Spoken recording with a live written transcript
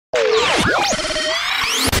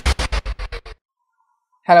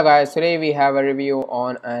Hello guys, today we have a review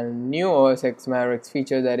on a new OS X Mavericks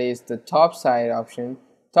feature, that is the top size option.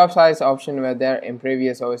 Top size option were there in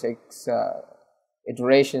previous OS X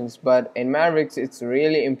iterations, but in Mavericks it's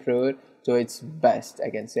really improved to its best, I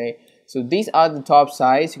can say. So these are the top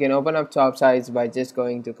size. You can open up top size by just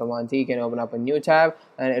going to Command T. You can open up a new tab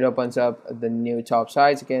and it opens up the new top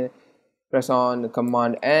size. You can press on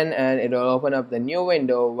Command N and it will open up the new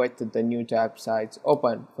window with the new tab size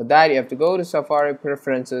open. For that you have to go to Safari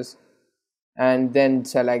Preferences and then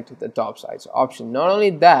select the top size option. Not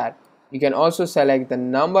only that, you can also select the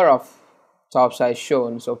number of top size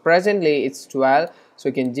shown. So presently it's 12, so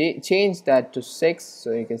you can change that to 6.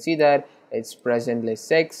 So you can see that it's presently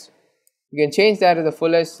 6. You can change that to the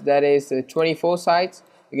fullest, that is 24 sides.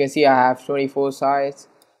 You can see I have 24 sides.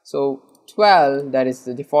 So 12, that is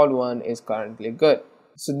the default one, is currently good.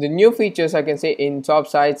 So the new features I can say in top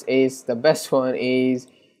size is, the best one is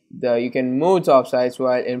you can move top size,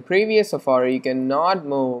 while in previous Safari you cannot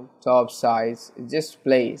move top size, it's just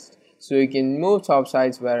placed. So you can move top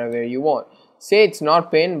size wherever you want. Say it's not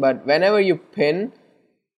pinned, but whenever you pin,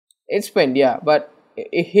 it's pinned, yeah, but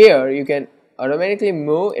here you can automatically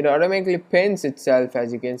move, it automatically pins itself,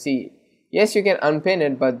 as you can see. Yes, you can unpin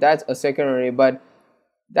it, but that's a secondary, but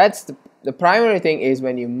that's the primary thing is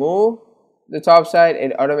when you move the top side,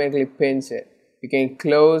 it automatically pins it. You can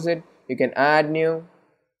close it, you can add new,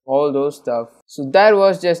 all those stuff. So that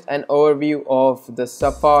was just an overview of the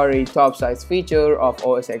Safari top size feature of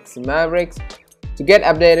OS X Mavericks. To get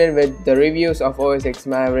updated with the reviews of OS X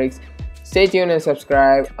Mavericks, stay tuned and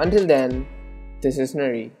subscribe. Until then, this is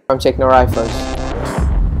Nari from TechnoRifles.